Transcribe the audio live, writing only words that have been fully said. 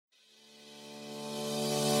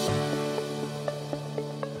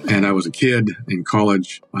And I was a kid in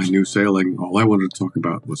college. I knew sailing. All I wanted to talk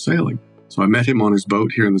about was sailing. So I met him on his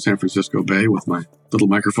boat here in the San Francisco Bay with my little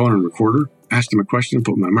microphone and recorder, asked him a question,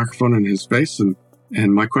 put my microphone in his face, and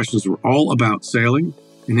my questions were all about sailing,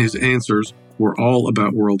 and his answers were all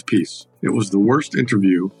about world peace. It was the worst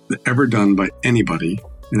interview ever done by anybody,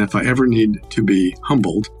 and if I ever need to be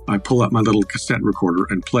humbled, I pull out my little cassette recorder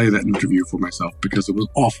and play that interview for myself because it was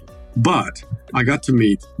awful. But I got to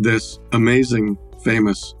meet this amazing,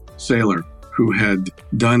 famous sailor who had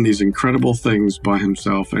done these incredible things by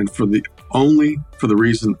himself, and for the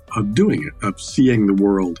reason of doing it, of seeing the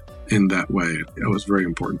world in that way. It was very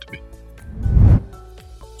important to me.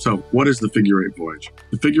 So what is the Figure 8 Voyage?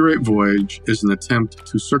 The Figure 8 Voyage is an attempt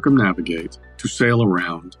to circumnavigate, to sail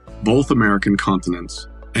around both American continents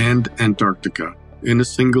and Antarctica in a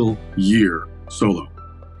single year solo.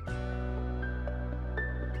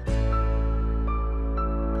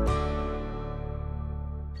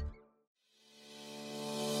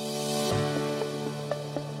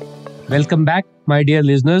 Welcome back, my dear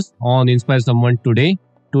listeners, on Inspire Someone Today.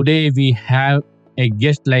 Today we have a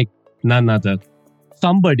guest like none other.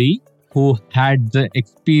 Somebody who had the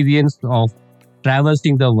experience of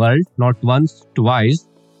traversing the world not once, twice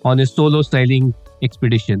on a solo sailing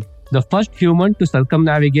expedition. The first human to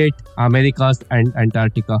circumnavigate Americas and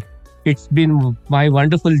Antarctica. It's been my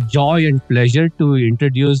wonderful joy and pleasure to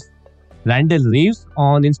introduce Randall Reeves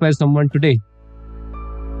on Inspire Someone Today.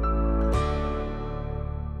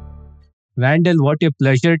 Randall, what a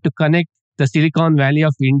pleasure to connect the Silicon Valley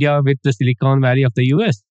of India with the Silicon Valley of the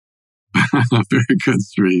US. Very good,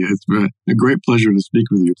 Sri. It's been a great pleasure to speak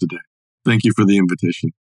with you today. Thank you for the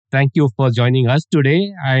invitation. Thank you for joining us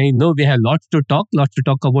today. I know we have lots to talk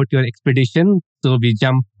about your expedition. So we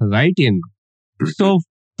jump right in. So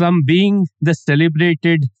from being the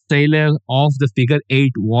celebrated sailor of the Figure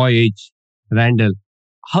 8 Voyage, Randall,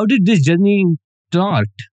 how did this journey start?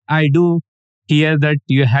 I do hear that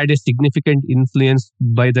you had a significant influence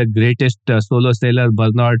by the greatest solo sailor,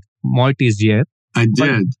 Bernard Moitessier. I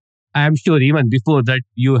did. I am sure even before that,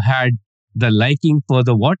 you had the liking for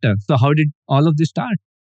the water. So how did all of this start?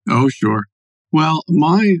 Oh, sure. Well,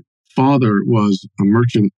 my father was a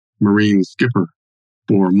merchant marine skipper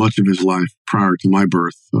for much of his life prior to my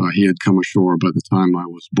birth. He had come ashore by the time I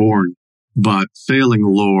was born. But sailing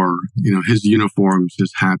lore, his uniforms,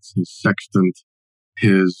 his hats, his sextant,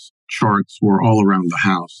 his charts were all around the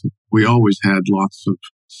house. We always had lots of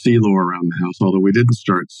sea lore around the house, although we didn't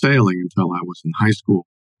start sailing until I was in high school.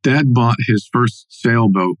 Dad bought his first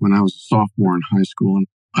sailboat when I was a sophomore in high school, and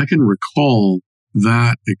I can recall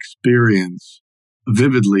that experience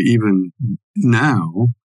vividly even now.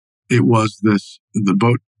 It was the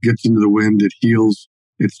boat gets into the wind, it heels,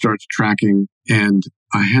 it starts tracking, and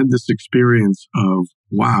I had this experience of,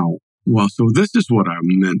 wow, well, so this is what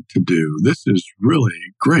I'm meant to do. This is really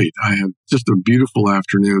great. I had just a beautiful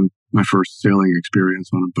afternoon, my first sailing experience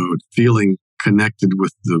on a boat, feeling connected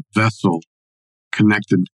with the vessel,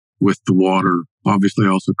 connected with the water, obviously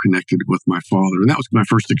also connected with my father. And that was my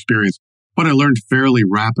first experience. What I learned fairly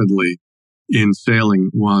rapidly in sailing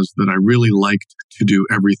was that I really liked to do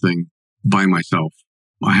everything by myself.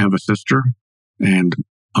 I have a sister and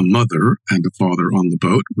a mother and a father on the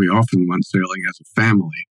boat. We often went sailing as a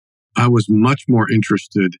family. I was much more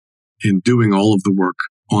interested in doing all of the work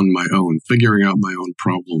on my own, figuring out my own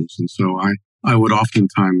problems. And so I would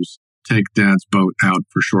oftentimes take Dad's boat out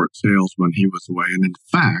for short sails when he was away. And in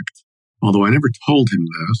fact, although I never told him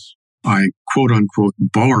this, I quote unquote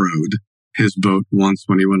borrowed his boat once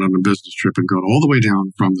when he went on a business trip and got all the way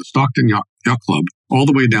down from the Stockton Yacht Club, all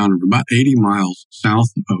the way down about 80 miles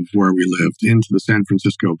south of where we lived into the San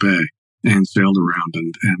Francisco Bay and sailed around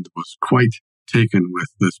and was quite taken with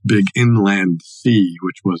this big inland sea,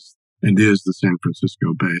 which was and is the San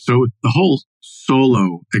Francisco Bay. So the whole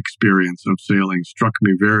solo experience of sailing struck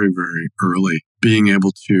me very, very early. Being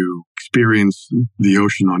able to experience the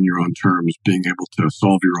ocean on your own terms, being able to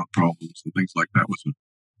solve your own problems and things like that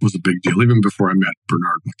was a big deal, even before I met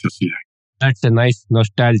Bernard Moitessier. That's a nice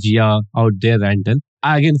nostalgia out there, Randall.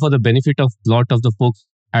 Again, for the benefit of a lot of the folks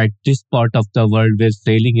at this part of the world where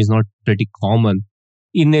sailing is not pretty common,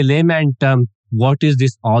 in a layman term, what is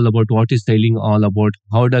this all about? What is sailing all about?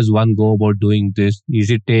 How does one go about doing this? Is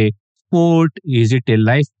it a sport? Is it a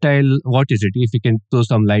lifestyle? What is it? If you can throw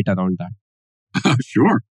some light around that.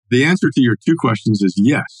 Sure. The answer to your two questions is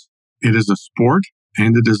yes. It is a sport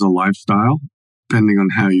and it is a lifestyle, depending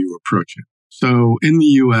on how you approach it. So in the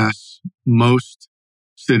U.S., most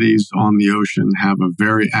cities on the ocean have a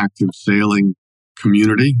very active sailing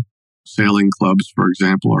community. Sailing clubs, for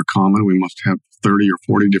example, are common. We must have 30 or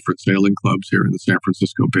 40 different sailing clubs here in the San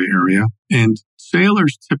Francisco Bay Area. And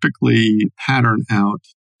sailors typically pattern out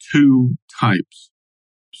two types: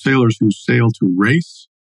 sailors who sail to race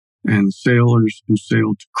and sailors who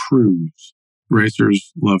sail to cruise.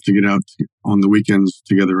 Racers love to get out on the weekends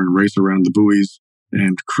together and race around the buoys,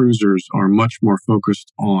 and cruisers are much more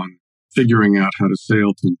focused on figuring out how to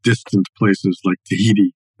sail to distant places like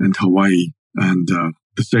Tahiti and Hawaii and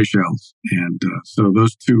the Seychelles. And so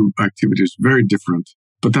those two activities are very different,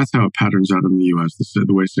 but that's how it patterns out in the U.S.,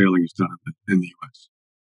 the way sailing is done in the U.S.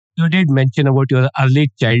 You did mention about your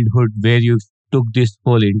early childhood where you took this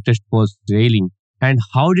whole interest for sailing. And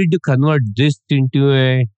how did you convert this into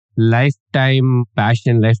a lifetime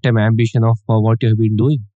passion, lifetime ambition of what you have been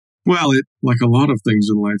doing? Well, like a lot of things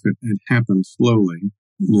in life, it happened slowly.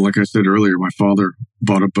 Like I said earlier, my father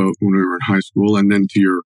bought a boat when we were in high school. And then to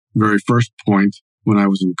your very first point, when I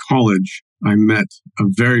was in college, I met a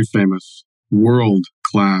very famous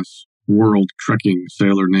world-class, world trekking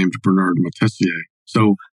sailor named Bernard Moitessier.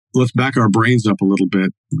 So let's back our brains up a little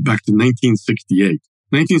bit, back to 1968.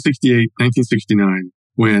 1968, 1969,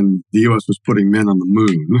 when the U.S. was putting men on the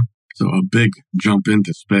moon, so a big jump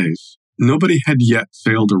into space, nobody had yet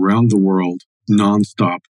sailed around the world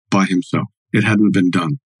nonstop by himself. It hadn't been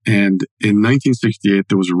done. And in 1968,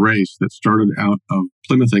 there was a race that started out of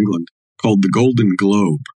Plymouth, England, called the Golden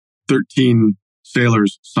Globe. 13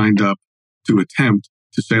 sailors signed up to attempt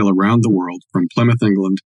to sail around the world from Plymouth,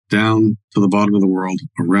 England, down to the bottom of the world,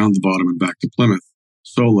 around the bottom and back to Plymouth,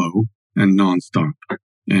 solo and nonstop.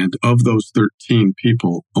 And of those 13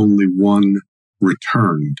 people, only one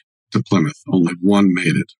returned to Plymouth. Only one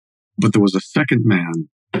made it. But there was a second man.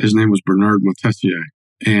 His name was Bernard Moitessier.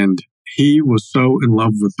 And he was so in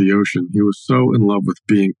love with the ocean. He was so in love with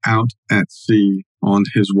being out at sea on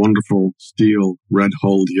his wonderful steel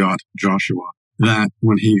red-hulled yacht, Joshua, that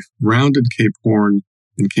when he rounded Cape Horn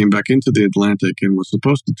and came back into the Atlantic and was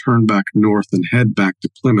supposed to turn back north and head back to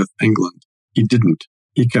Plymouth, England, he didn't.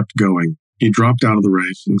 He kept going. He dropped out of the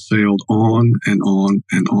race and sailed on and on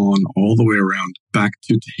and on all the way around back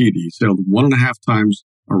to Tahiti. He sailed 1.5 times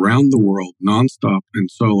around the world, nonstop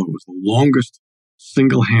and solo. It was the longest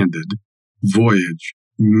single-handed voyage,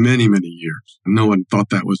 many, many years. No one thought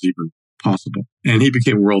that was even possible. And he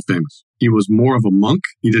became world famous. He was more of a monk.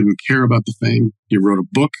 He didn't care about the fame. He wrote a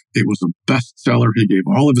book. It was a bestseller. He gave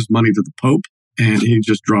all of his money to the Pope, and he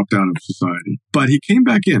just dropped out of society. But he came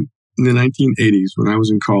back in the 1980s, when I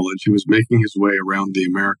was in college. He was making his way around the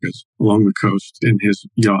Americas along the coast in his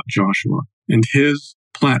yacht, Joshua. And his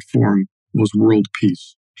platform was world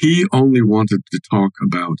peace. He only wanted to talk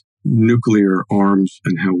about nuclear arms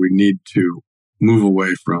and how we need to move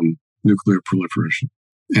away from nuclear proliferation.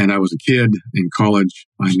 And I was a kid in college.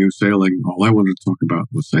 I knew sailing. All I wanted to talk about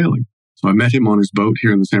was sailing. So I met him on his boat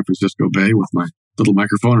here in the San Francisco Bay with my little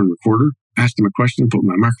microphone and recorder, asked him a question, put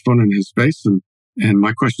my microphone in his face, and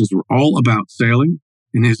my questions were all about sailing,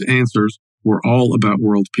 and his answers were all about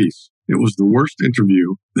world peace. It was the worst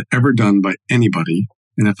interview that ever done by anybody.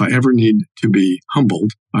 And if I ever need to be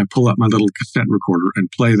humbled, I pull out my little cassette recorder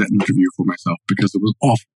and play that interview for myself because it was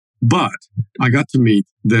awful. But I got to meet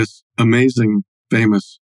this amazing,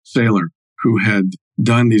 famous sailor who had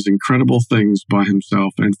done these incredible things by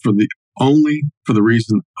himself, and for the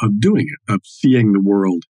reason of doing it, of seeing the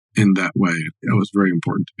world in that way. It was very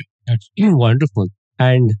important to me. That's wonderful.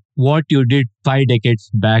 And what you did 5 decades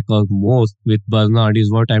back or more with Bernard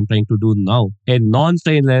is what I'm trying to do now. A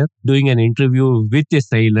non-sailor doing an interview with a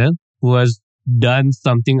sailor who has done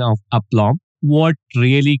something of aplomb. What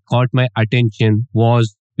really caught my attention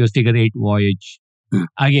was your figure 8 voyage.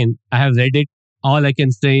 Again, I have read it. All I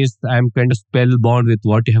can say is I'm kind of spellbound with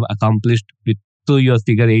what you have accomplished through your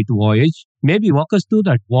figure 8 voyage. Maybe walk us through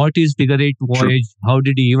that. What is figure 8 voyage? Sure. How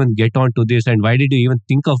did you even get onto this? And why did you even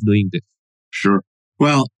think of doing this? Sure.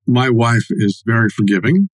 Well, my wife is very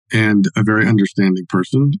forgiving and a very understanding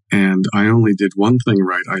person. And I only did one thing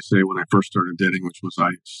right, I say, when I first started dating, which was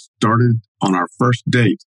I started on our first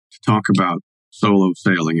date to talk about solo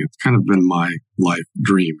sailing. It's kind of been my life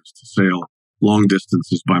dream, is to sail long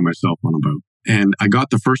distances by myself on a boat. And I got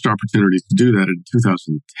the first opportunity to do that in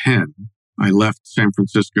 2010. I left San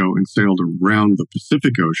Francisco and sailed around the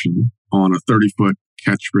Pacific Ocean on a 30-foot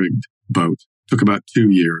catch-rigged boat. Took about 2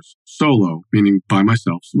 years, solo, meaning by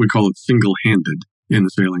myself. We call it single-handed in the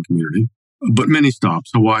sailing community. But many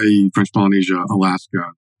stops: Hawaii, French Polynesia,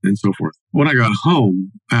 Alaska, and so forth. When I got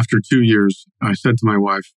home, after 2 years, I said to my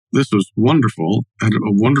wife, this was wonderful. I had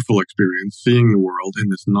a wonderful experience seeing the world in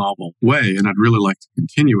this novel way, and I'd really like to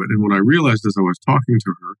continue it. And what I realized as I was talking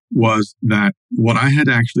to her was that what I had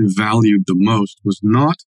actually valued the most was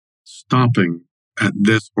not stopping at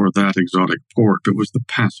this or that exotic port. It was the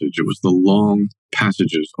passage. It was the long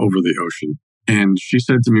passages over the ocean. And she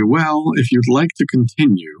said to me, well, if you'd like to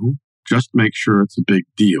continue, just make sure it's a big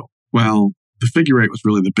deal. Well, the figure eight was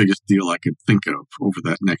really the biggest deal I could think of over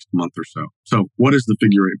that next month or so. So what is the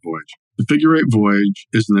figure eight voyage? The figure eight voyage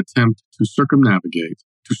is an attempt to circumnavigate,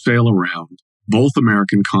 to sail around both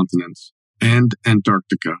American continents and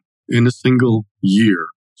Antarctica in a single year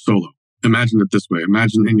solo. Imagine it this way.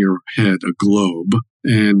 Imagine in your head a globe,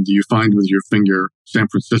 and you find with your finger San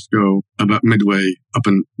Francisco about midway up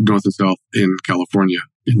in north and south in California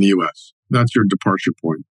in the U.S. That's your departure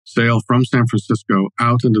point. Sail from San Francisco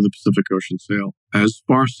out into the Pacific Ocean. Sail as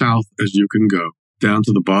far south as you can go, down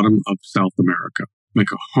to the bottom of South America.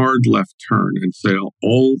 Make a hard left turn and sail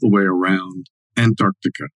all the way around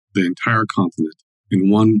Antarctica, the entire continent, in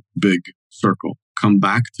one big circle. Come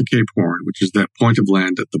back to Cape Horn, which is that point of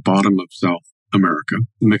land at the bottom of South America.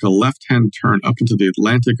 Make a left-hand turn up into the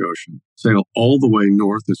Atlantic Ocean. Sail all the way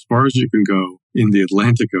north as far as you can go in the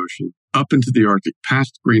Atlantic Ocean, up into the Arctic,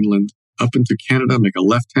 past Greenland, up into Canada. Make a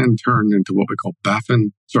left-hand turn into what we call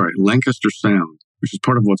Lancaster Sound, which is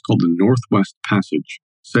part of what's called the Northwest Passage.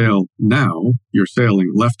 Sail now. You're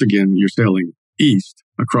sailing left again. You're sailing east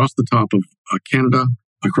across the top of Canada,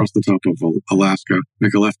 across the top of Alaska,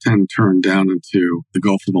 make a left-hand turn down into the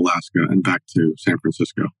Gulf of Alaska and back to San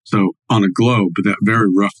Francisco. So on a globe, that very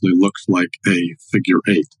roughly looks like a figure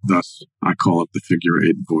eight. Thus, I call it the figure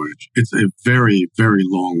eight voyage. It's a very, very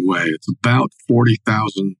long way. It's about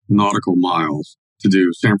 40,000 nautical miles to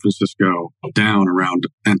do San Francisco, down around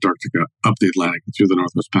Antarctica, up the Atlantic, through the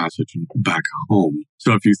Northwest Passage, and back home.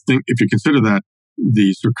 So if you consider that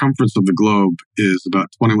the circumference of the globe is about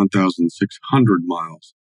 21,600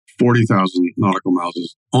 miles. 40,000 nautical miles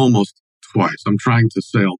is almost twice. I'm trying to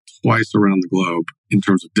sail twice around the globe in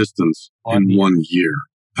terms of distance in 1 year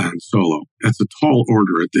and solo. That's a tall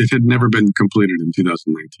order. It had never been completed in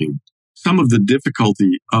 2019. Some of the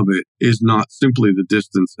difficulty of it is not simply the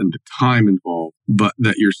distance and the time involved, but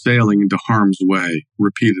that you're sailing into harm's way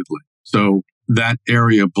repeatedly. So that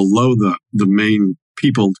area below the main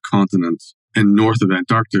peopled continents and north of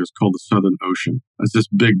Antarctica is called the Southern Ocean. It's this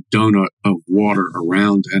big donut of water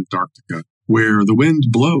around Antarctica where the wind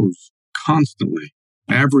blows constantly.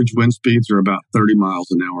 Average wind speeds are about 30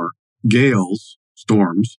 miles an hour. Gales,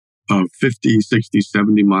 storms of 50, 60,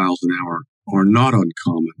 70 miles an hour are not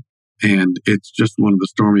uncommon. And it's just one of the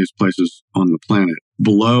stormiest places on the planet.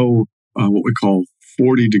 Below what we call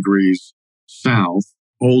 40 degrees south,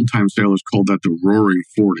 old-time sailors called that the roaring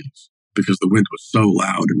 40s. Because the wind was so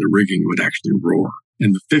loud and the rigging would actually roar.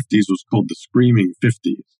 And the 50s was called the screaming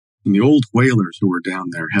 50s. And the old whalers who were down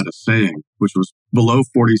there had a saying, which was, below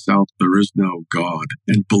 40 south, there is no God.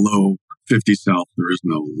 And below 50 south, there is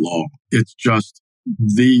no law. It's just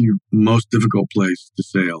the most difficult place to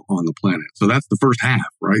sail on the planet. So that's the first half,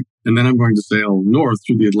 right? And then I'm going to sail north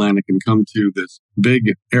through the Atlantic and come to this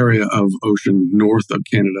big area of ocean north of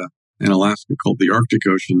Canada and Alaska called the Arctic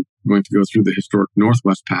Ocean. I'm going to go through the historic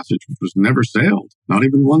Northwest Passage, which was never sailed, not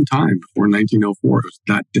even one time before 1904. It was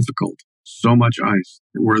that difficult. So much ice.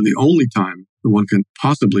 Where the only time that one can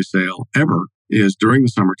possibly sail ever is during the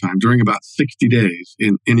summertime, during about 60 days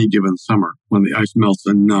in any given summer, when the ice melts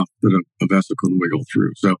enough that a vessel can wiggle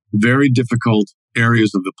through. So very difficult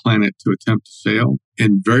areas of the planet to attempt to sail,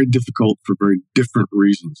 and very difficult for very different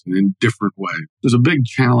reasons and in different ways. There's a big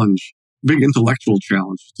challenge, big intellectual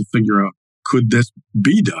challenge to figure out, could this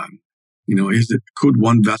be done? Could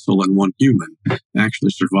one vessel and one human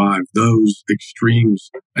actually survive those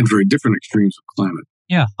extremes and very different extremes of climate?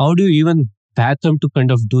 Yeah. How do you even fathom to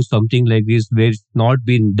kind of do something like this where it's not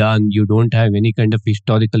been done? You don't have any kind of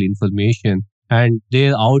historical information. And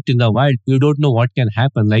they're out in the wild. You don't know what can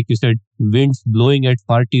happen. Like you said, winds blowing at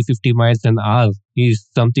 40, 50 miles an hour is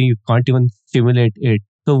something you can't even simulate it.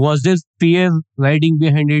 So was there fear riding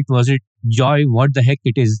behind it? Was it joy? What the heck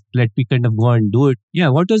it is? Let me kind of go and do it. Yeah,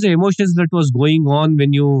 what was the emotions that was going on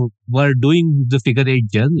when you were doing the figure eight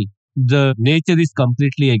journey? The nature is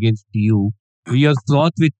completely against you. You're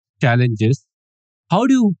fraught with challenges. How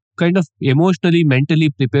do you kind of emotionally,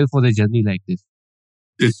 mentally prepare for a journey like this?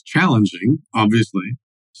 It's challenging, obviously.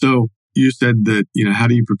 So you said that, how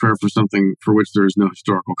do you prepare for something for which there is no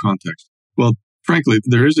historical context? Well, frankly,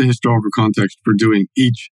 there is a historical context for doing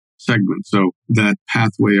each segment. So that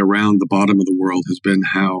pathway around the bottom of the world has been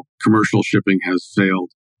how commercial shipping has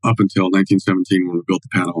sailed up until 1917 when we built the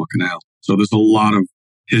Panama Canal. So there's a lot of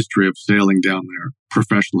history of sailing down there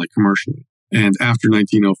professionally, commercially. And after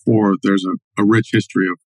 1904, there's a rich history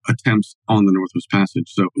of attempts on the Northwest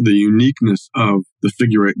Passage. So the uniqueness of the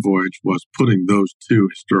figure eight voyage was putting those two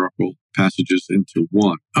historical passages into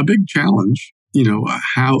one. A big challenge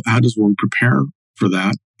how does one prepare for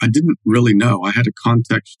that? I didn't really know. I had a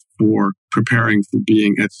context for preparing for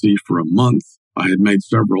being at sea for a month. I had made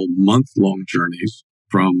several month-long journeys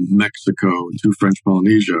from Mexico to French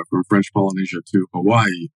Polynesia, from French Polynesia to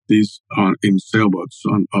Hawaii. These in sailboats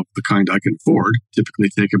of the kind I can afford typically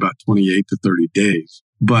take about 28 to 30 days.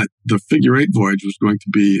 But the figure eight voyage was going to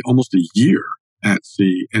be almost a year at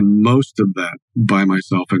sea, and most of that by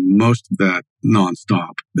myself and most of that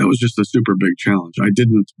nonstop. That was just a super big challenge. I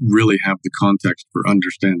didn't really have the context for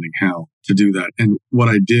understanding how to do that. And what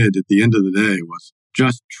I did at the end of the day was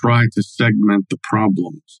just try to segment the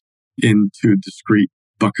problems into discrete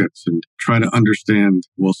buckets and try to understand,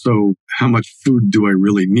 well, so how much food do I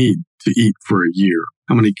really need to eat for a year?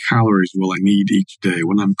 How many calories will I need each day?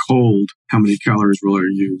 When I'm cold, how many calories will I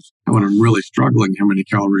use? And when I'm really struggling, how many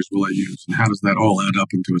calories will I use? And how does that all add up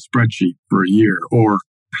into a spreadsheet for a year? Or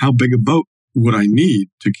how big a boat would I need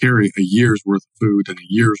to carry a year's worth of food and a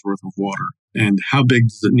year's worth of water? And how big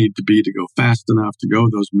does it need to be to go fast enough to go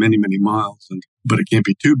those many, many miles? But it can't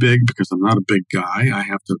be too big because I'm not a big guy. I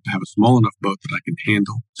have to have a small enough boat that I can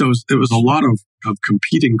handle. So it was a lot of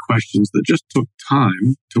competing questions that just took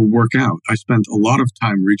time to work out. I spent a lot of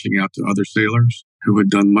time reaching out to other sailors who had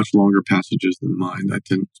done much longer passages than mine. I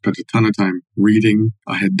spent a ton of time reading.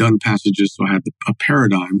 I had done passages, so I had a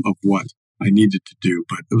paradigm of what I needed to do.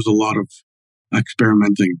 But there was a lot of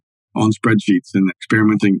experimenting on spreadsheets and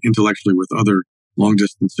experimenting intellectually with other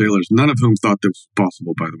long-distance sailors, none of whom thought this was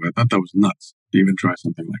possible, by the way. I thought that was nuts to even try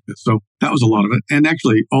something like this. So that was a lot of it. And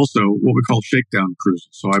actually also what we call shakedown cruises.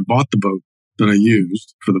 So I bought the boat that I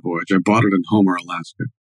used for the voyage. I bought it in Homer, Alaska,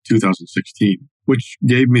 2016, which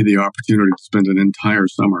gave me the opportunity to spend an entire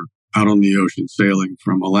summer out on the ocean, sailing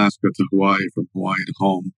from Alaska to Hawaii, from Hawaii to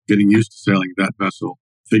home, getting used to sailing that vessel,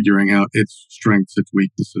 figuring out its strengths, its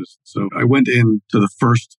weaknesses. So I went into the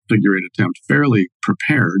first figure eight attempt fairly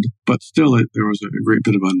prepared, but still there was a great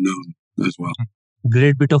bit of unknown as well.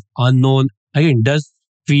 Great bit of unknown. Again, does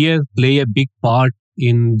fear play a big part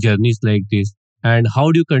in journeys like this? And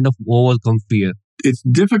how do you kind of overcome fear? It's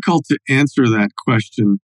difficult to answer that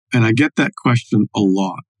question, and I get that question a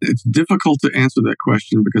lot. It's difficult to answer that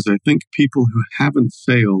question because I think people who haven't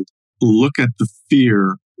sailed look at the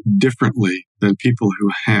fear differently than people who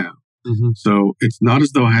have. Mm-hmm. So it's not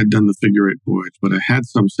as though I had done the figure eight voyage, but I had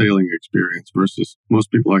some sailing experience versus most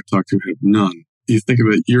people I talk to have none. You think of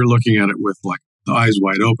it, you're looking at it with like the eyes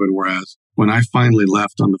wide open, whereas when I finally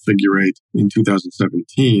left on the figure eight in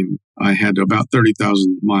 2017, I had about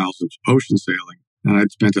 30,000 miles of ocean sailing, and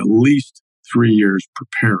I'd spent at least 3 years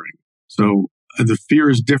preparing. So the fear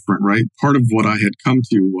is different, right? Part of what I had come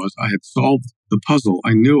to was I had solved the puzzle.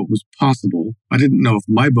 I knew it was possible. I didn't know if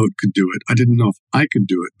my boat could do it. I didn't know if I could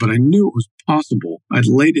do it, but I knew it was possible. I'd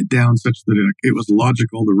laid it down such that it was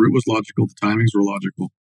logical. The route was logical. The timings were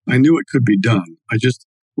logical. I knew it could be done. I just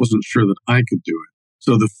wasn't sure that I could do it.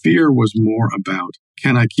 So the fear was more about,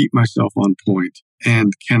 can I keep myself on point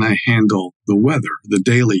and can I handle the weather, the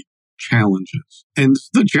daily challenges? And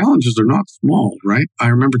the challenges are not small, right? I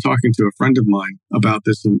remember talking to a friend of mine about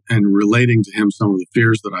this and relating to him some of the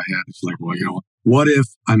fears that I had. It's like, well, what if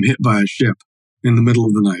I'm hit by a ship in the middle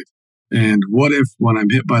of the night? And what if when I'm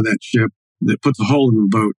hit by that ship that puts a hole in the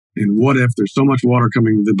boat? And what if there's so much water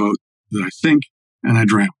coming into the boat that I sink and I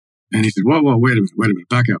drown? And he said, whoa, wait a minute,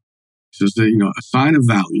 back up. He says, assign a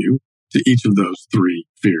value to each of those three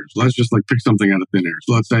fears. Let's just pick something out of thin air.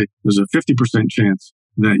 So let's say there's a 50% chance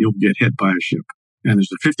that you'll get hit by a ship. And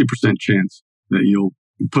there's a 50% chance that you'll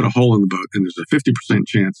put a hole in the boat. And there's a 50%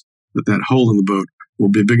 chance that that hole in the boat will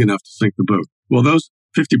be big enough to sink the boat. Well, those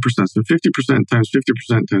 50%, so 50% times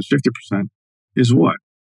 50% times 50% is what?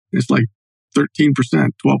 It's like 13%,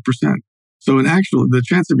 12%. So in actual, the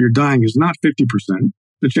chance of your dying is not 50%.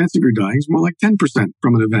 The chance of your dying is more like 10%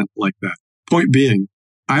 from an event like that. Point being,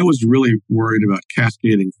 I was really worried about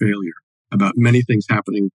cascading failure, about many things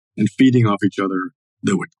happening and feeding off each other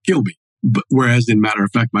that would kill me. But whereas in matter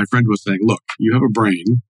of fact, my friend was saying, look, you have a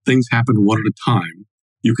brain, things happen one at a time,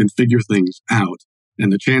 you can figure things out,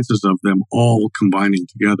 and the chances of them all combining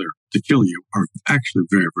together to kill you are actually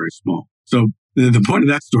very, very small. So the point of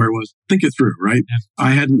that story was think it through, right? Yeah.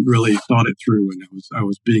 I hadn't really thought it through, and I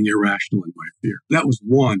was being irrational in my fear. That was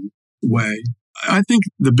one way. I think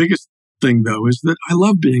the biggest thing, though, is that I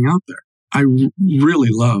love being out there. I really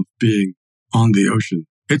love being on the ocean.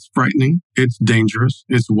 It's frightening, it's dangerous,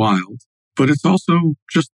 it's wild, but it's also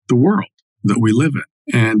just the world that we live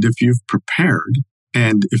in. And if you've prepared,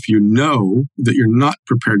 and if you know that you're not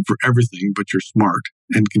prepared for everything, but you're smart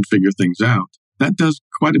and can figure things out, that does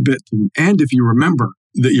quite a bit. And if you remember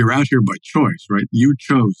that you're out here by choice, right? You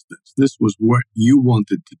chose this. This was what you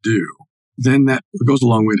wanted to do. then that goes a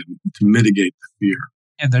long way to mitigate the fear.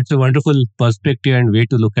 Yeah, that's a wonderful perspective and way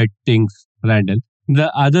to look at things, Randall.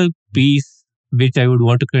 The other piece which I would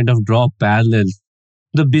want to kind of draw parallels,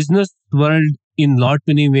 the business world in lot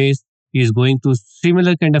many ways is going through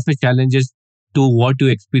similar kind of a challenges to what you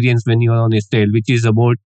experience when you are on a sale, which is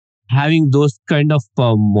about having those kind of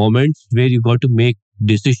moments where you got to make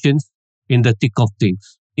decisions in the thick of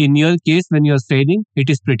things. In your case, when you're selling, it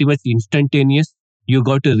is pretty much instantaneous. You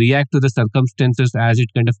got to react to the circumstances as it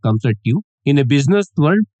kind of comes at you. In a business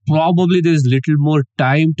world, probably there is little more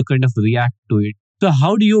time to kind of react to it. So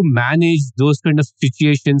how do you manage those kind of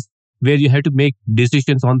situations where you have to make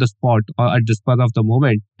decisions on the spot or at the spur of the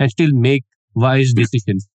moment and still make wise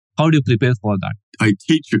decisions? How do you prepare for that? I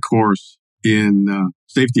teach a course in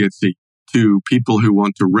safety at sea to people who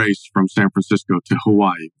want to race from San Francisco to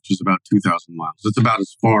Hawaii, which is about 2,000 miles. It's about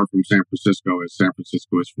as far from San Francisco as San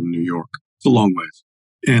Francisco is from New York. It's a long ways.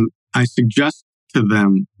 And I suggest to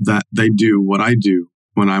them that they do what I do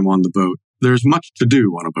when I'm on the boat. There's much to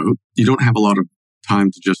do on a boat. You don't have a lot of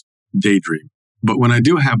time to just daydream. But when I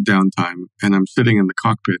do have downtime and I'm sitting in the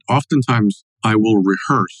cockpit, oftentimes I will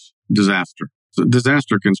rehearse disaster. So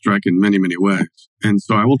disaster can strike in many, many ways. And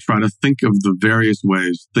so I will try to think of the various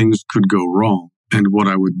ways things could go wrong and what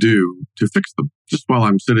I would do to fix them just while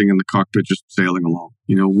I'm sitting in the cockpit, just sailing along.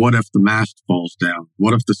 What if the mast falls down?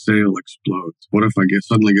 What if the sail explodes? What if I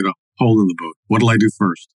suddenly get a hole in the boat? What'll I do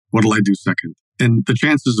first? What'll I do second? And the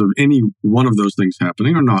chances of any one of those things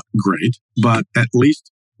happening are not great, but at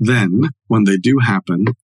least then when they do happen,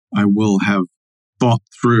 I will have thought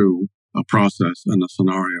through a process and a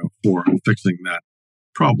scenario for fixing that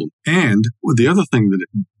problem. And the other thing that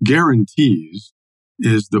it guarantees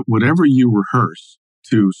is that whatever you rehearse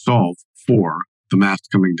to solve for the mast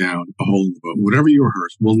coming down, a hole in the boat, whatever you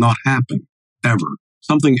rehearse will not happen ever.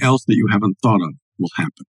 Something else that you haven't thought of will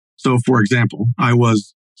happen. So, for example, I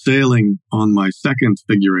was sailing on my second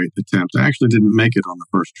figure eight attempt. I actually didn't make it on the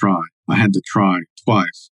first try. I had to try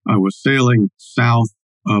twice. I was sailing south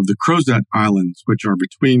of the Crozet Islands, which are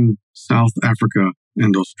between South Africa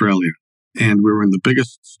and Australia. And we were in the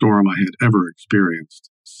biggest storm I had ever experienced.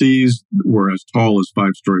 Seas were as tall as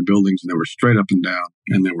 5-story buildings, and they were straight up and down,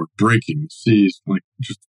 and they were breaking. Seas like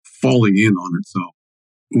just falling in on itself.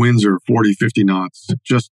 Winds are 40, 50 knots,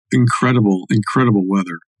 just incredible, incredible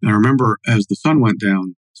weather. And I remember as the sun went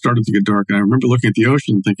down, started to get dark, and I remember looking at the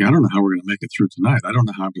ocean and thinking, I don't know how we're going to make it through tonight. I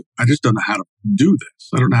just don't know how to do this.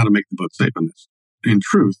 I don't know how to make the boat safe in this. In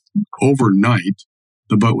truth, overnight,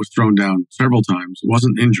 the boat was thrown down several times. It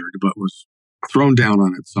wasn't injured, but was thrown down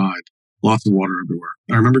on its side. Lots of water everywhere.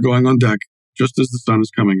 I remember going on deck just as the sun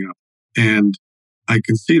is coming up, and I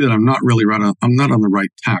can see that I'm not on the right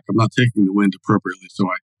tack. I'm not taking the wind appropriately. So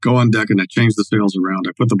I go on deck and I change the sails around.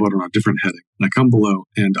 I put the boat on a different heading, and I come below,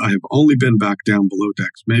 and I have only been back down below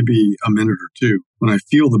decks maybe a minute or two when I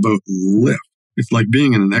feel the boat lift. It's like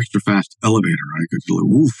being in an extra fast elevator. I could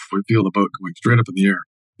I feel the boat going straight up in the air,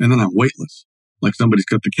 and then I'm weightless, like somebody's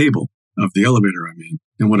cut the cable of the elevator I'm in.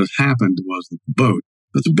 And what has happened was the boat,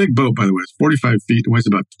 that's a big boat, by the way. It's 45 feet. It weighs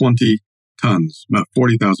about 20 tons, about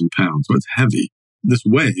 40,000 pounds. So it's heavy. This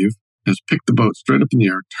wave has picked the boat straight up in the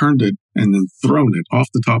air, turned it, and then thrown it off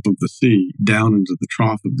the top of the sea down into the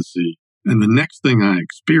trough of the sea. And the next thing I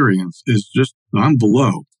experience is I'm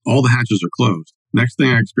below. All the hatches are closed. Next thing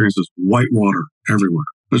I experience is white water everywhere.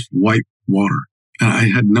 Just white water. And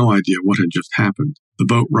I had no idea what had just happened. The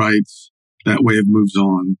boat rights. That wave moves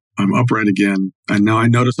on. I'm upright again. And now I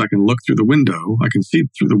notice I can look through the window. I can see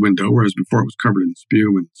through the window, whereas before it was covered in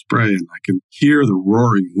spume and spray. And I can hear the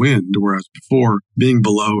roaring wind, whereas before, being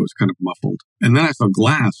below, it was kind of muffled. And then I saw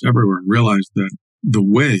glass everywhere and realized that the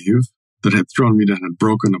wave that had thrown me down had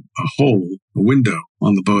broken a hole, a window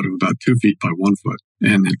on the boat of about 2 feet by 1 foot,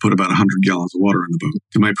 and had put about 100 gallons of water in the boat.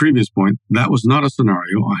 To my previous point, that was not a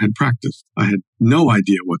scenario I had practiced. I had no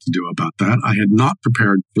idea what to do about that. I had not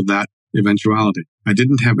prepared for that eventuality. I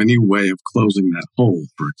didn't have any way of closing that hole,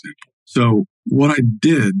 for example. So what I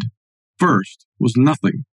did first was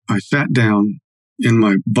nothing. I sat down in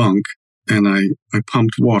my bunk and I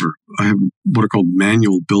pumped water. I have what are called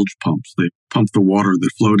manual bilge pumps. They pump the water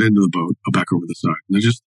that flowed into the boat back over the side. And I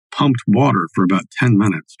just pumped water for about 10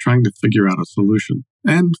 minutes, trying to figure out a solution.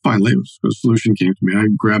 And finally, a solution came to me. I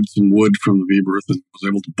grabbed some wood from the V-berth and was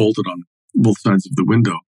able to bolt it on both sides of the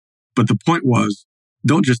window. But the point was,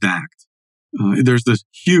 don't just act. There's this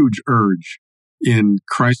huge urge in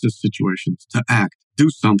crisis situations to act. Do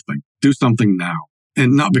something now.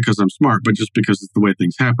 And not because I'm smart, but just because it's the way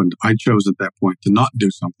things happened. I chose at that point to not do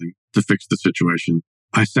something to fix the situation.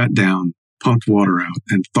 I sat down, pumped water out,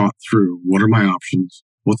 and thought through what are my options?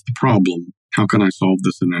 What's the problem? how can I solve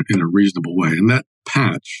this in a reasonable way? And that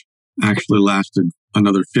patch actually lasted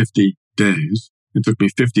another 50 days. It took me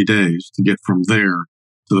 50 days to get from there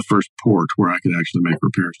to the first port where I could actually make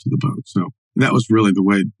repairs to the boat. So that was really the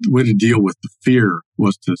way to deal with the fear,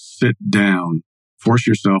 was to sit down, force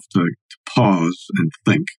yourself to pause and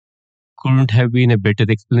think. Couldn't have been a better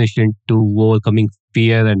explanation to overcoming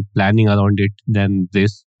fear and planning around it than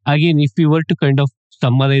this. Again, if we were to kind of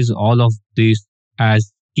summarize all of this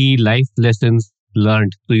as key life lessons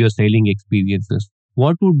learned through your sailing experiences,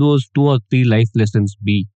 what would those 2 or 3 life lessons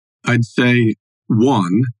be? I'd say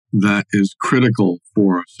one that is critical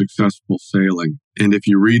for successful sailing. And if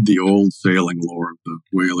you read the old sailing lore of the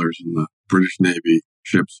whalers and the British Navy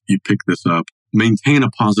ships, you pick this up. Maintain a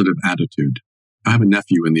positive attitude. I have a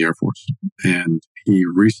nephew in the Air Force, and he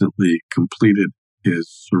recently completed his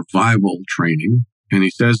survival training. And he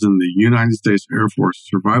says in the United States Air Force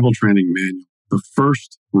Survival Training Manual, the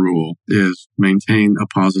first rule is maintain a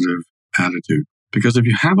positive attitude. Because if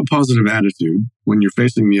you have a positive attitude when you're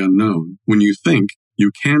facing the unknown, when you think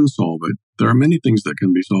you can solve it, there are many things that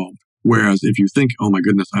can be solved. Whereas if you think, oh my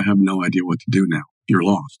goodness, I have no idea what to do now, you're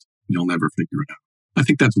lost. You'll never figure it out. I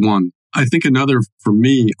think that's one. I think another for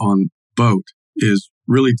me on boat is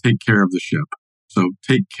really take care of the ship. So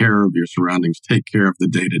take care of your surroundings, take care of the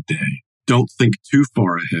day-to-day. Don't think too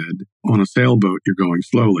far ahead. On a sailboat, you're going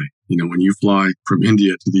slowly. When you fly from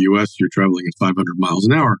India to the US, you're traveling at 500 miles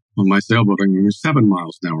an hour. On my sailboat, I'm going 7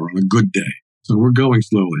 miles an hour on a good day. So we're going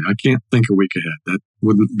slowly. I can't think a week ahead. That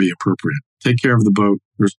wouldn't be appropriate. Take care of the boat.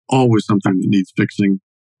 There's always something that needs fixing.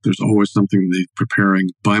 There's always something that needs preparing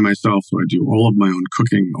by myself. So I do all of my own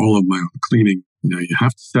cooking, all of my own cleaning. You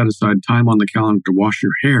have to set aside time on the calendar to wash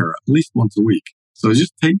your hair at least once a week. So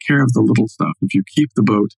just take care of the little stuff. If you keep the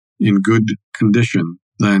boat in good condition,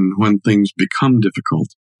 then when things become difficult,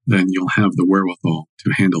 then you'll have the wherewithal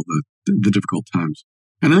to handle the difficult times.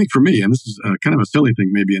 And I think for me, and this is kind of a silly thing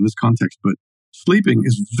maybe in this context, but sleeping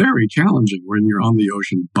is very challenging when you're on the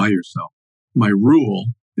ocean by yourself. My rule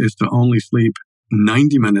is to only sleep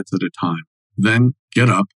 90 minutes at a time. Then get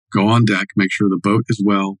up, go on deck, make sure the boat is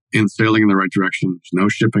well in sailing in the right direction. There's no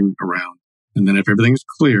shipping around. And then if everything's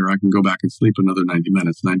clear, I can go back and sleep another 90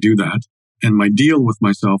 minutes. And I do that. And my deal with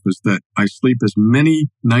myself is that I sleep as many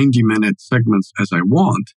 90-minute segments as I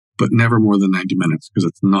want, but never more than 90 minutes because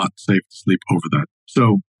it's not safe to sleep over that.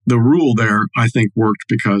 So the rule there, I think, worked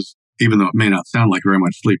because even though it may not sound like very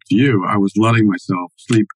much sleep to you, I was letting myself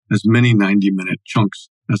sleep as many 90-minute chunks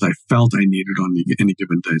as I felt I needed on any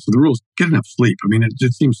given day. So the rule is get enough sleep. I mean,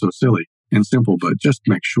 it seems so silly and simple, but just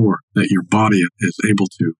make sure that your body is able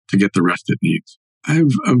to get the rest it needs.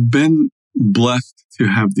 I've been blessed to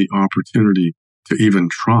have the opportunity to even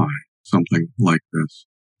try something like this.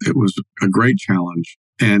 It was a great challenge,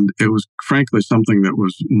 and it was frankly something that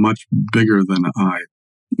was much bigger than I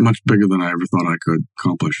ever thought I could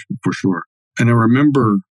accomplish, for sure. And I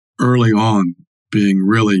remember early on being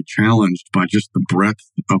really challenged by just the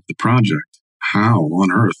breadth of the project. How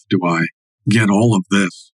on earth do I get all of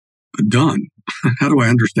this done? How do I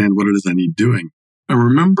understand what it is I need doing? I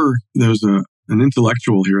remember there's an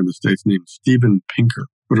intellectual here in the States named Steven Pinker,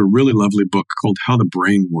 wrote a really lovely book called How the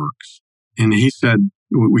Brain Works. And he said,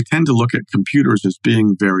 we tend to look at computers as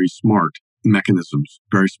being very smart mechanisms,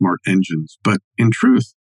 very smart engines. But in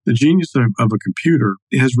truth, the genius of a computer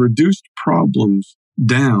has reduced problems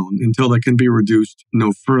down until they can be reduced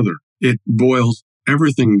no further. It boils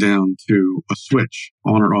everything down to a switch,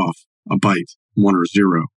 on or off, a byte, 1 or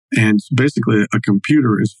 0. And basically, a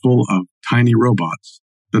computer is full of tiny robots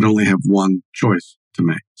that only have one choice to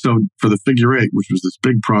make. So for the figure 8, which was this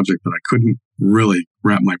big project that I couldn't really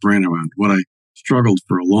wrap my brain around, what I struggled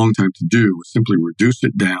for a long time to do was simply reduce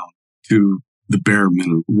it down to the bare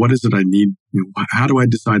minimum. What is it I need? How do I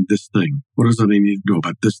decide this thing? What is it I need to know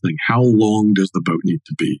about this thing? How long does the boat need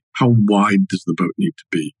to be? How wide does the boat need to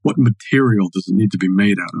be? What material does it need to be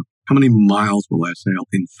made out of? How many miles will I sail?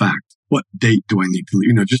 In fact, what date do I need to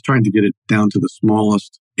leave? Just trying to get it down to the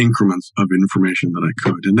smallest increments of information that I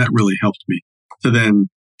could. And that really helped me to then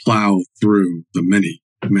plow through the many,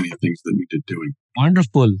 many things that needed doing.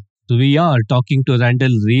 Wonderful. So we are talking to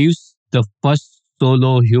Randall Reeves, the first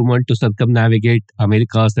solo human to circumnavigate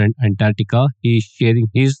Americas and Antarctica. He is sharing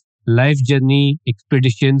his life journey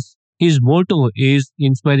expeditions. His motto is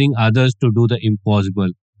inspiring others to do the impossible.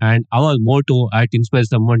 And our motto at Inspire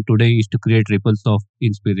Someone today is to create ripples of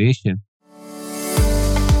inspiration.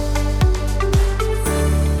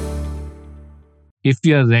 If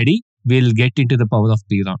you are ready, we'll get into the power of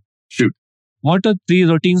 3 round. Shoot. What are 3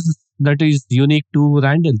 routines that is unique to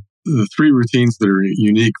Randall? The 3 routines that are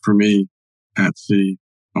unique for me at sea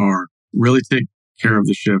are really take care of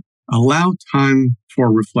the ship. allow time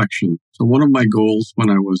for reflection. So one of my goals when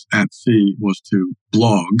I was at sea was to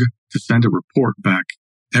blog, to send a report back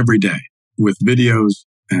every day with videos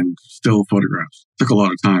and still photographs. It took a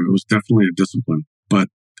lot of time. It was definitely a discipline, but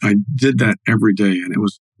I did that every day, and it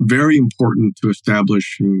was very important to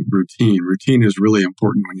establishing routine. Routine is really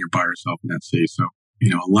important when you're by yourself in that sea. So,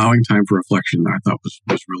 allowing time for reflection, I thought was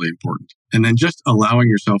really important. And then just allowing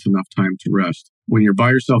yourself enough time to rest. When you're by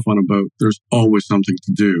yourself on a boat, there's always something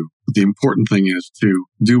to do. But the important thing is to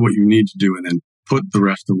do what you need to do and then put the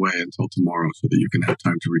rest away until tomorrow so that you can have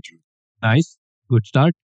time to rejuvenate. Nice. Good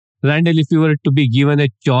start. Randall, if you were to be given a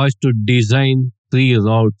choice to design 3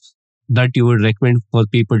 routes that you would recommend for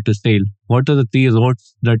people to sail, what are the 3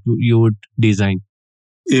 routes that you would design?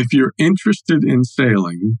 If you're interested in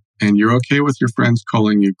sailing and you're okay with your friends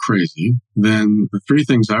calling you crazy, then the 3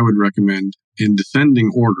 things I would recommend in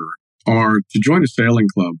descending order are to join a sailing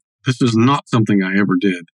club. This is not something I ever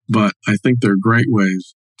did, but I think they're great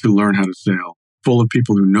ways to learn how to sail, full of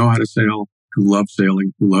people who know how to sail, who love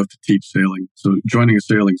sailing, who love to teach sailing. So joining a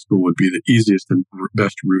sailing school would be the easiest and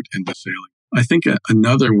best route into sailing. I think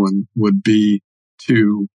another one would be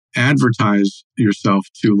to advertise yourself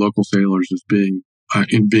to local sailors as being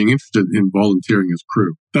interested in volunteering as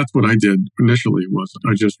crew. That's what I did initially. Was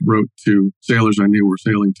I just wrote to sailors I knew were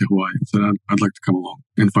sailing to Hawaii and said, I'd like to come along.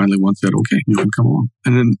 And finally one said, okay, you can come along.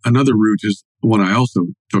 And then another route is one I also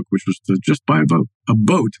took, which was to just buy a boat. A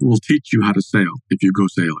boat will teach you how to sail if you go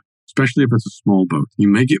sailing, especially if it's a small boat. You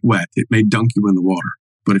may get wet. It may dunk you in the water.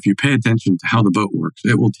 But if you pay attention to how the boat works,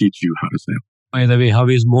 it will teach you how to sail. By the way, how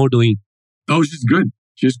is Mo doing? Oh, she's good.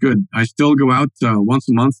 She's good. I still go out once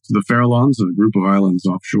a month to the Farallones, a group of islands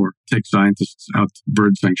offshore, take scientists out to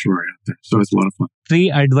bird sanctuary out there. So it's a lot of fun.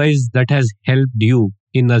 3 advice that has helped you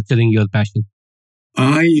in nurturing your passion.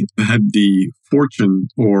 I had the fortune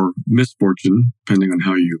or misfortune, depending on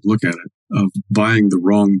how you look at it, of buying the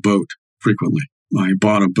wrong boat frequently. I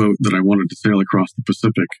bought a boat that I wanted to sail across the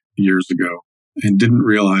Pacific years ago and didn't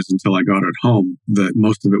realize until I got it home that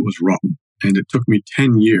most of it was rotten. And it took me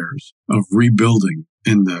 10 years of rebuilding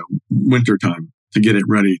in the wintertime to get it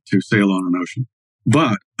ready to sail on an ocean.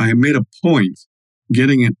 But I made a point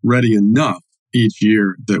getting it ready enough each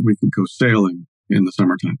year that we could go sailing in the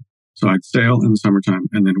summertime. So I'd sail in the summertime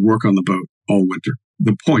and then work on the boat all winter.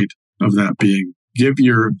 The point of that being, give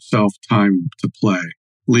yourself time to play.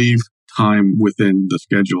 Leave time within the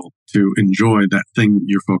schedule to enjoy that thing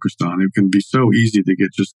you're focused on. It can be so easy to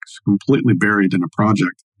get just completely buried in a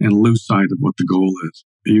project and lose sight of what the goal is.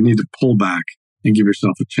 You need to pull back and give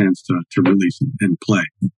yourself a chance to release and play.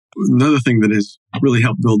 Another thing that has really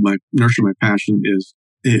helped nurture my passion is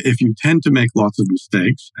if you tend to make lots of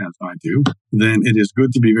mistakes, as I do, then it is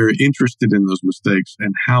good to be very interested in those mistakes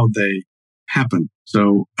and how they happen.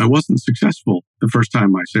 So I wasn't successful the first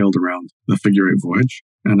time I sailed around the Figure 8 Voyage,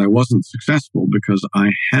 and I wasn't successful because I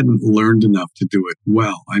hadn't learned enough to do it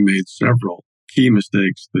well. I made several key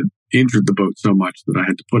mistakes that injured the boat so much that I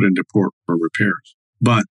had to put into port for repairs.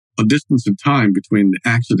 But a distance of time between the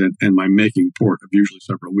accident and my making port of usually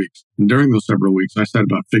several weeks. And during those several weeks, I set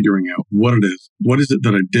about figuring out what it is. What is it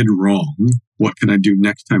that I did wrong? What can I do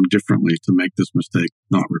next time differently to make this mistake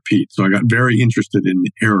not repeat? So I got very interested in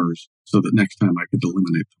the errors so that next time I could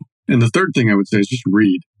eliminate them. And the third thing I would say is just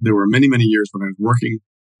read. There were many, many years when I was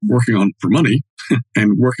working on for money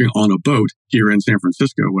and working on a boat here in San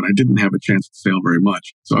Francisco when I didn't have a chance to sail very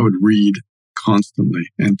much. So I would read constantly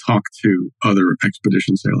and talk to other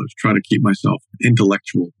expedition sailors, try to keep myself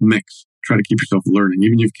intellectual mix, try to keep yourself learning.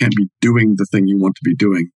 Even if you can't be doing the thing you want to be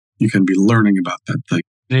doing, you can be learning about that thing.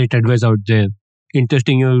 Great advice out there.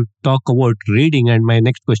 Interesting you talk about reading, and my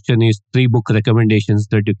next question is 3 book recommendations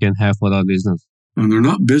that you can have for our listeners. And they're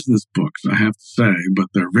not business books, I have to say, but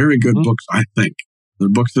they're very good books, I think. They're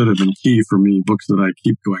books that have been key for me, books that I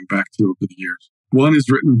keep going back to over the years. One is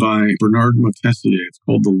written by Bernard Montessier. It's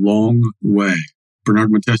called The Long Way.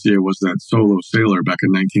 Bernard Montessier was that solo sailor back in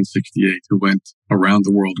 1968 who went around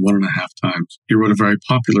the world 1.5 times. He wrote a very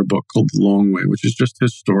popular book called The Long Way, which is just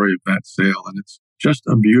his story of that sail. And it's just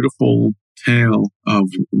a beautiful tale of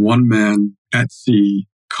one man at sea,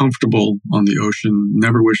 comfortable on the ocean,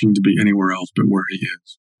 never wishing to be anywhere else but where he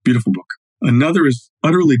is. Beautiful book. Another is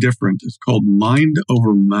utterly different. It's called Mind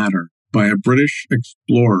Over Matter by a British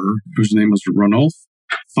explorer whose name was Ranulph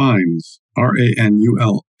Fiennes,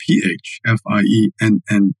 Ranulphfiennes.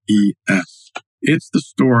 It's the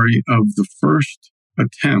story of the first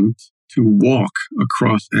attempt to walk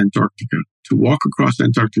across Antarctica.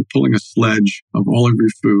 Pulling a sledge of all of your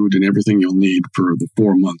food and everything you'll need for the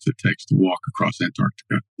 4 months it takes to walk across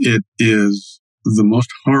Antarctica. It is the most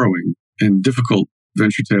harrowing and difficult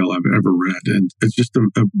venture tale I've ever read. And it's just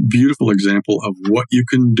a beautiful example of what you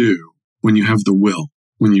can do when you have the will,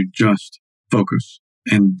 when you just focus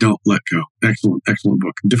and don't let go. Excellent, excellent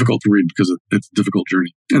book. Difficult to read because it's a difficult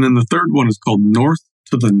journey. And then the third one is called North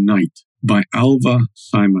to the Night by Alva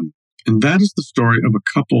Simon. And that is the story of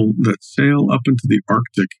a couple that sail up into the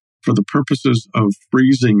Arctic for the purposes of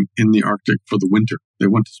freezing in the Arctic for the winter. They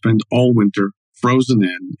want to spend all winter frozen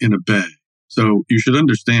in a bay. So you should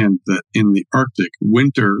understand that in the Arctic,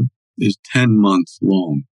 winter is 10 months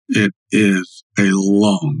long. It is a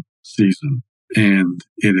long season, and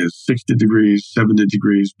it is 60 degrees, 70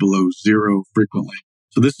 degrees below zero frequently.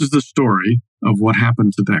 So this is the story of what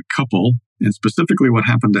happened to that couple, and specifically what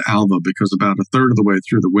happened to Alva, because about a third of the way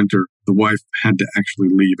through the winter, the wife had to actually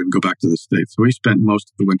leave and go back to the States. So he spent most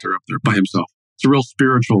of the winter up there by himself. It's a real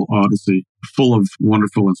spiritual odyssey, full of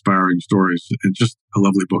wonderful, inspiring stories, and just a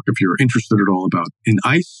lovely book if you're interested at all about in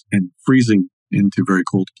ice and freezing into very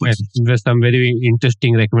cold places. Yes, there's some very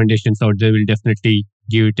interesting recommendations out there. We'll definitely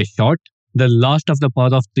give it a shot. The last of the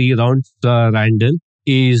part of 3 rounds, Randall,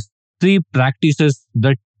 is 3 practices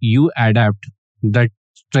that you adapt that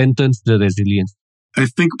strengthens the resilience. I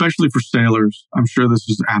think especially for sailors, I'm sure this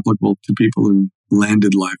is applicable to people in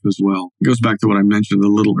landed life as well. It goes back to what I mentioned a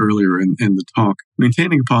little earlier in the talk.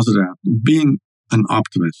 Maintaining a positive attitude, being an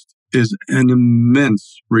optimist is an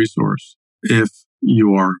immense resource if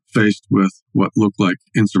you are faced with what look like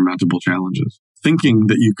insurmountable challenges. Thinking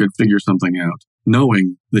that you could figure something out,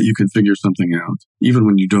 knowing that you can figure something out, even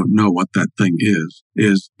when you don't know what that thing is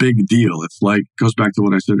big deal. It's like, goes back to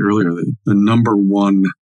what I said earlier, the number one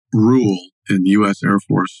rule in the U.S. Air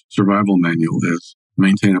Force survival manual is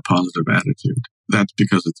maintain a positive attitude. That's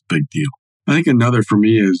because it's a big deal. I think another for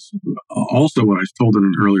me is also what I told in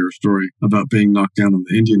an earlier story about being knocked down in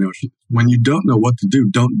the Indian Ocean. When you don't know what to do,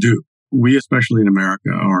 don't do. We, especially in America,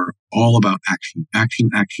 are all about action, action,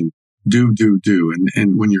 action. Do.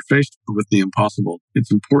 And when you're faced with the impossible,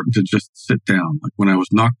 it's important to just sit down. Like when I was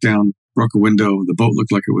knocked down, broke a window, the boat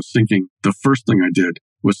looked like it was sinking. The first thing I did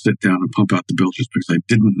was sit down and pump out the bilges because I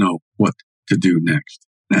didn't know what to do next.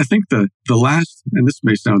 And I think the last, and this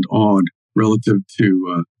may sound odd relative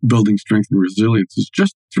to building strength and resilience, is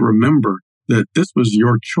just to remember that this was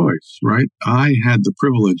your choice, right? I had the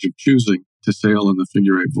privilege of choosing to sail in the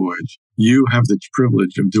figure 8 voyage. You have the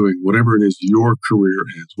privilege of doing whatever it is your career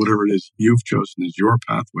is, whatever it is you've chosen as your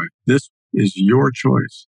pathway. This is your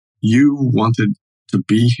choice. You wanted to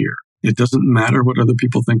be here. It doesn't matter what other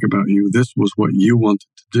people think about you. This was what you wanted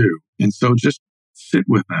to do. And so just sit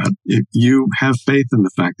with that. If you have faith in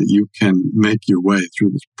the fact that you can make your way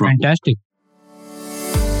through this problem. Fantastic.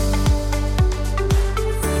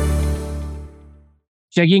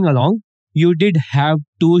 Checking along, you did have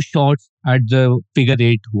 2 shots at the figure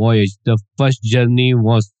 8 voyage. The first journey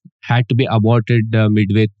had to be aborted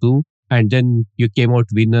midway through, and then you came out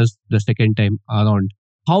winners the second time around.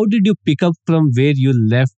 How did you pick up from where you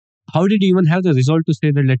left? How did you even have the resolve to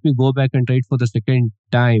say that let me go back and try it for the second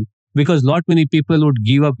time? Because not many people would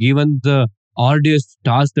give up given the arduous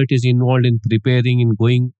task that is involved in preparing and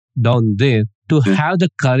going down there to have the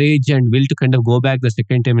courage and will to kind of go back the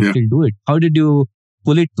second time and still do it. How did you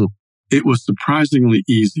pull it through? It was surprisingly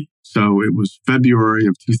easy. So it was February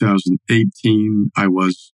of 2018. I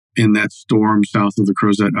was in that storm south of the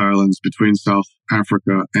Crozet Islands between South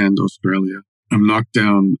Africa and Australia. I'm knocked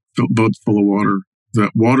down, boat's full of water. The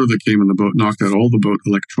water that came in the boat knocked out all the boat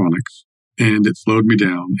electronics, and it slowed me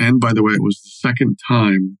down. And by the way, it was the second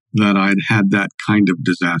time that I'd had that kind of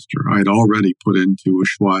disaster. I'd already put into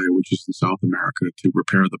Ushuaia, which is in South America, to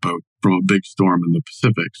repair the boat from a big storm in the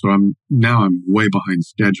Pacific. So I'm way behind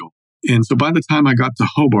schedule. And so by the time I got to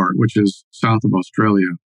Hobart, which is south of Australia,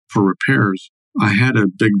 for repairs, I had a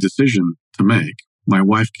big decision to make. My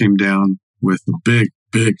wife came down with a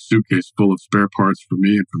big suitcase full of spare parts for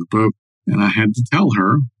me and for the boat. And I had to tell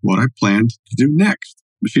her what I planned to do next.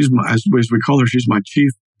 She's as we call her, she's my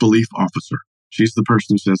chief belief officer. She's the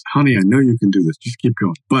person who says, honey, I know you can do this. Just keep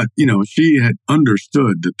going. But, she had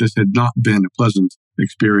understood that this had not been a pleasant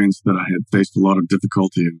experience, that I had faced a lot of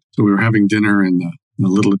difficulty. And so we were having dinner in a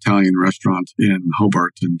little Italian restaurant in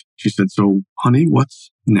Hobart. And she said, so, honey,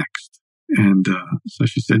 what's next? And so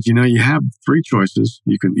she said, you have 3 choices.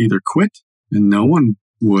 You can either quit, and no one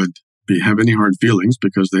would have any hard feelings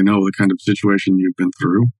because they know the kind of situation you've been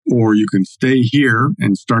through, or you can stay here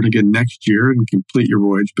and start again next year and complete your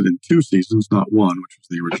voyage, but in 2 seasons, not 1, which was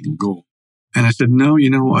the original goal. And I said, no,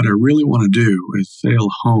 what I really want to do is sail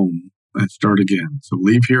home and start again. So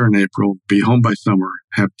leave here in April, be home by summer,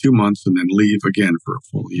 have 2 months, and then leave again for a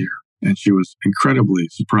full year. And she was incredibly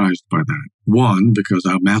surprised by that. 1, because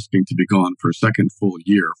I'm asking to be gone for a second full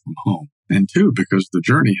year from home. and two, because the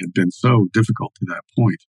journey had been so difficult to that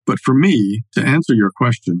point. But for me, to answer your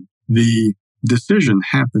question, the decision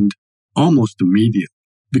happened almost immediately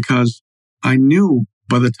because I knew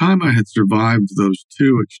by the time I had survived those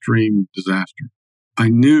two extreme disasters, I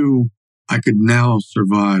knew I could now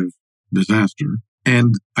survive disaster.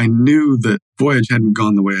 And I knew that Voyage hadn't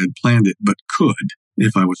gone the way I'd planned it, but could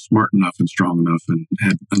if I was smart enough and strong enough and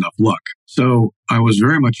had enough luck. So I was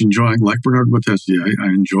very much enjoying, like Bernard Moitessier, I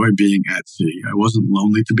enjoy being at sea. I wasn't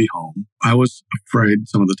lonely to be home. I was afraid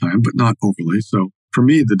some of the time, but not overly. So for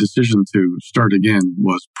me, the decision to start again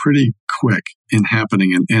was pretty quick in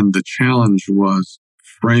happening. And the challenge was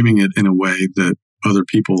framing it in a way that other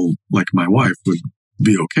people, like my wife, would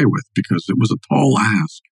be okay with, because it was a tall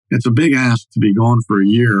ask. It's a big ask to be gone for a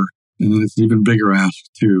year, and then it's an even bigger ask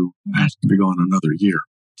to be gone another year.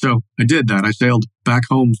 So I did that. I sailed back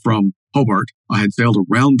home from Hobart. I had sailed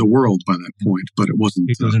around the world by that point, but it wasn't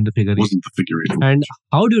the figure eight. And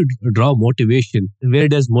how do you draw motivation? Where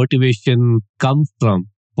does motivation come from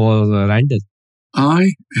for Randall?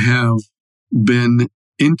 I have been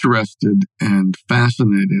interested and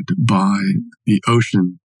fascinated by the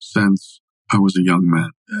ocean since I was a young man.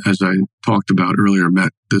 As I talked about earlier, I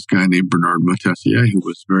met this guy named Bernard Moitessier, who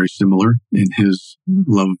was very similar in his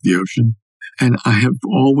love of the ocean. And I have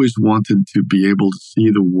always wanted to be able to see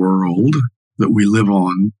the world that we live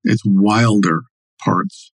on, its wilder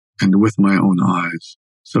parts, and with my own eyes.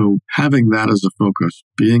 So having that as a focus,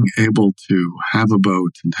 being able to have a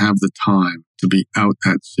boat and have the time to be out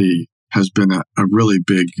at sea has been a really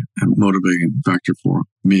big and motivating factor for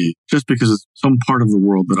me, just because it's some part of the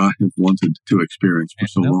world that I have wanted to experience for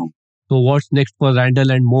so long. So what's next for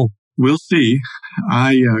Randall and Mo? We'll see.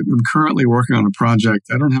 I am currently working on a project.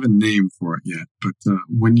 I don't have a name for it yet, but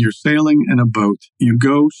when you're sailing in a boat, you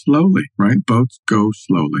go slowly, right? Boats go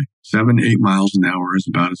slowly. 7-8 miles an hour is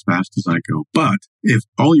about as fast as I go. But if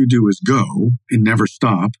all you do is go and never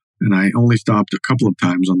stop, and I only stopped a couple of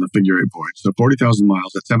times on the figure eight voyage, so 40,000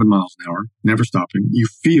 miles at 7 miles an hour, never stopping, you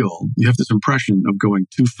have this impression of going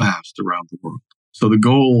too fast around the world. So the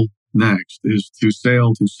goal next is to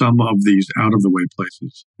sail to some of these out-of-the-way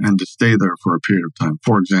places and to stay there for a period of time.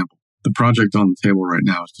 For example, the project on the table right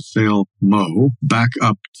now is to sail Mo back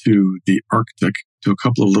up to the Arctic, to a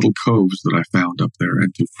couple of little coves that I found up there,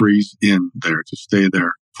 and to freeze in there, to stay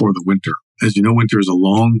there for the winter. As you know, winter is a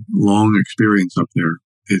long, long experience up there.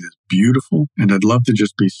 It is beautiful, and I'd love to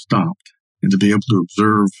just be stopped and to be able to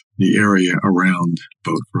observe the area around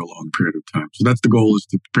the boat for a long period of time. So that's the goal, is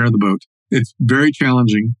to prepare the boat. It's very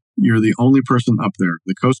challenging. You're the only person up there.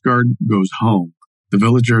 The Coast Guard goes home. The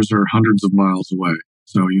villagers are hundreds of miles away.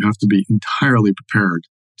 So you have to be entirely prepared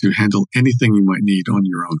to handle anything you might need on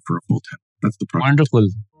your own for a full time. That's the problem. Wonderful.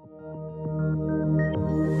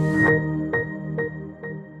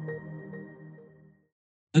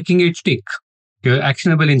 Looking at stick, your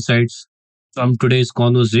actionable insights from today's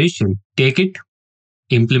conversation. Take it,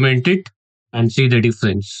 implement it, and see the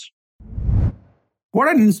difference. What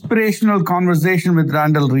an inspirational conversation with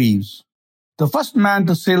Randall Reeves, the first man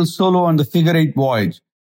to sail solo on the figure eight voyage,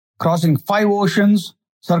 crossing 5 oceans,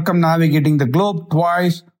 circumnavigating the globe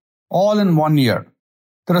twice, all in 1 year.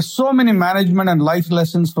 There are so many management and life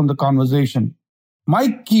lessons from the conversation. My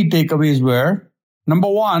key takeaways were, number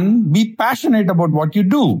 1, be passionate about what you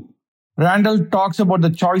do. Randall talks about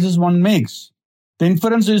the choices one makes. The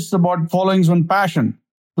inference is about following one's passion.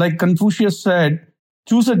 Like Confucius said,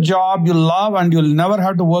 choose a job you love and you'll never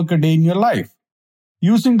have to work a day in your life.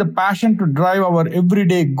 Using the passion to drive our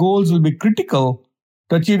everyday goals will be critical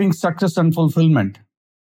to achieving success and fulfillment.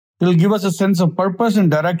 It will give us a sense of purpose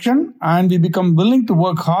and direction, and we become willing to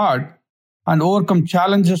work hard and overcome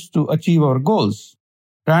challenges to achieve our goals.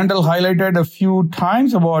 Randall highlighted a few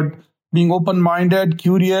times about being open-minded,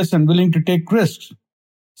 curious, and willing to take risks.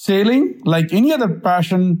 Sailing, like any other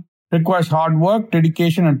passion, requires hard work,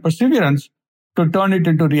 dedication, and perseverance to turn it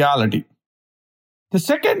into reality. The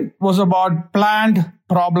second was about planned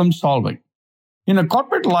problem solving. In a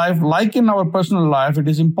corporate life, like in our personal life, it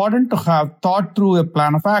is important to have thought through a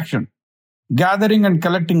plan of action. Gathering and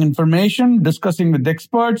collecting information, discussing with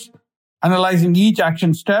experts, analyzing each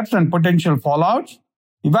action steps and potential fallouts,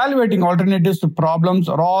 evaluating alternatives to problems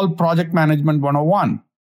are all project management 101.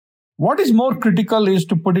 What is more critical is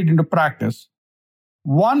to put it into practice.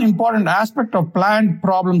 One important aspect of planned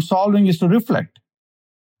problem solving is to reflect.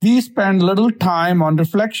 We spend little time on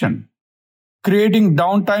reflection, creating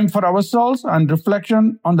downtime for ourselves and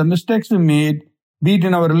reflection on the mistakes we made, be it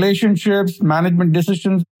in our relationships, management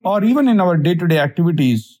decisions, or even in our day-to-day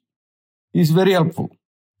activities, is very helpful.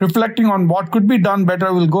 Reflecting on what could be done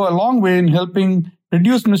better will go a long way in helping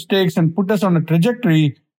reduce mistakes and put us on a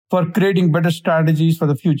trajectory for creating better strategies for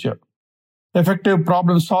the future. Effective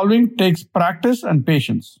problem solving takes practice and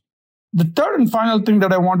patience. The third and final thing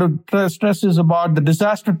that I want to stress is about the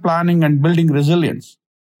disaster planning and building resilience.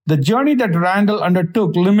 The journey that Randall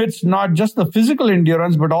undertook limits not just the physical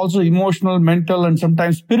endurance, but also emotional, mental, and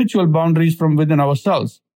sometimes spiritual boundaries from within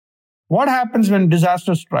ourselves. What happens when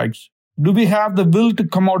disaster strikes? Do we have the will to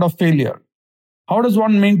come out of failure? How does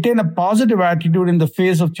one maintain a positive attitude in the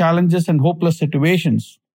face of challenges and hopeless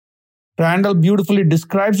situations? Randall beautifully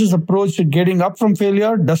describes his approach to getting up from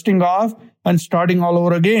failure, dusting off, and starting all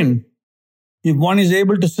over again. If one is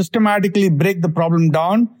able to systematically break the problem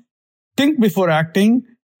down, think before acting,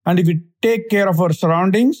 and if we take care of our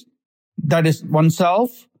surroundings, that is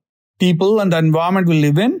oneself, people, and the environment we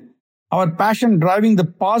live in, our passion driving the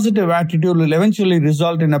positive attitude will eventually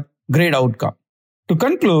result in a great outcome. To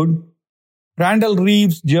conclude, Randall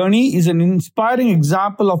Reeves' journey is an inspiring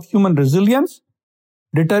example of human resilience,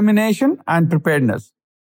 determination, and preparedness.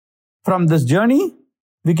 From this journey,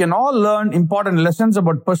 we can all learn important lessons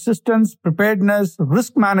about persistence, preparedness,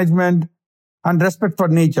 risk management, and respect for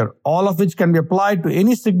nature, all of which can be applied to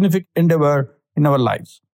any significant endeavor in our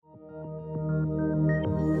lives.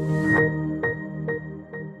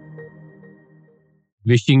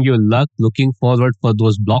 Wishing you luck, looking forward for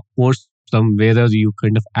those blog posts from wherever you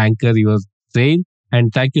kind of anchor your sail.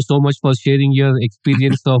 And thank you so much for sharing your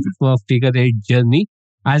experience of figure eight journey.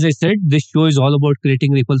 As I said, this show is all about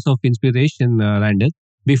creating ripples of inspiration, Randall.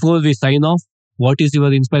 Before we sign off, what is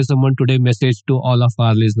your Inspire Someone Today message to all of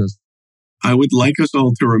our listeners? I would like us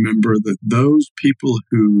all to remember that those people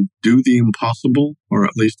who do the impossible, or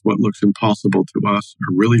at least what looks impossible to us,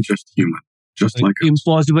 are really just human, just like us.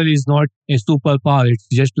 Impossible is not a superpower. It's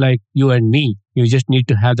just like you and me. You just need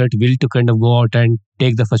to have that will to kind of go out and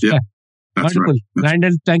take the first step. That's Wonderful. Right.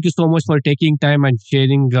 Randall, thank you so much for taking time and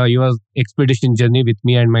sharing your expedition journey with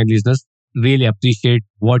me and my listeners. Really appreciate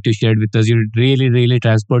what you shared with us. You really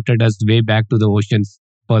transported us way back to the oceans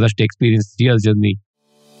for us to experience your journey.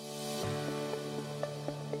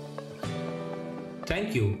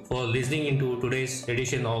 Thank you for listening into today's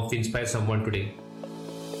edition of Inspire Someone Today.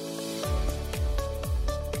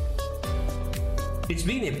 It's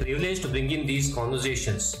been a privilege to bring in these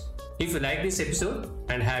conversations. If you like this episode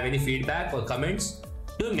and have any feedback or comments,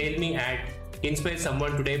 do mail me at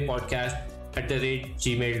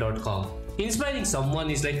inspiresomeonetodaypodcast@gmail.com. Inspiring someone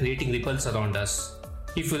is like creating ripples around us.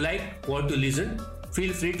 If you like what you listen,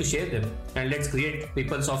 feel free to share them and let's create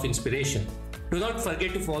ripples of inspiration. Do not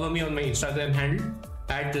forget to follow me on my Instagram handle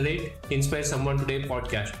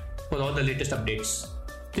 @InspireSomeoneTodayPodcast for all the latest updates.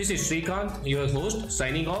 This is Srikanth, your host,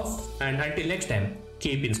 signing off, and until next time,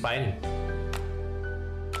 keep inspiring.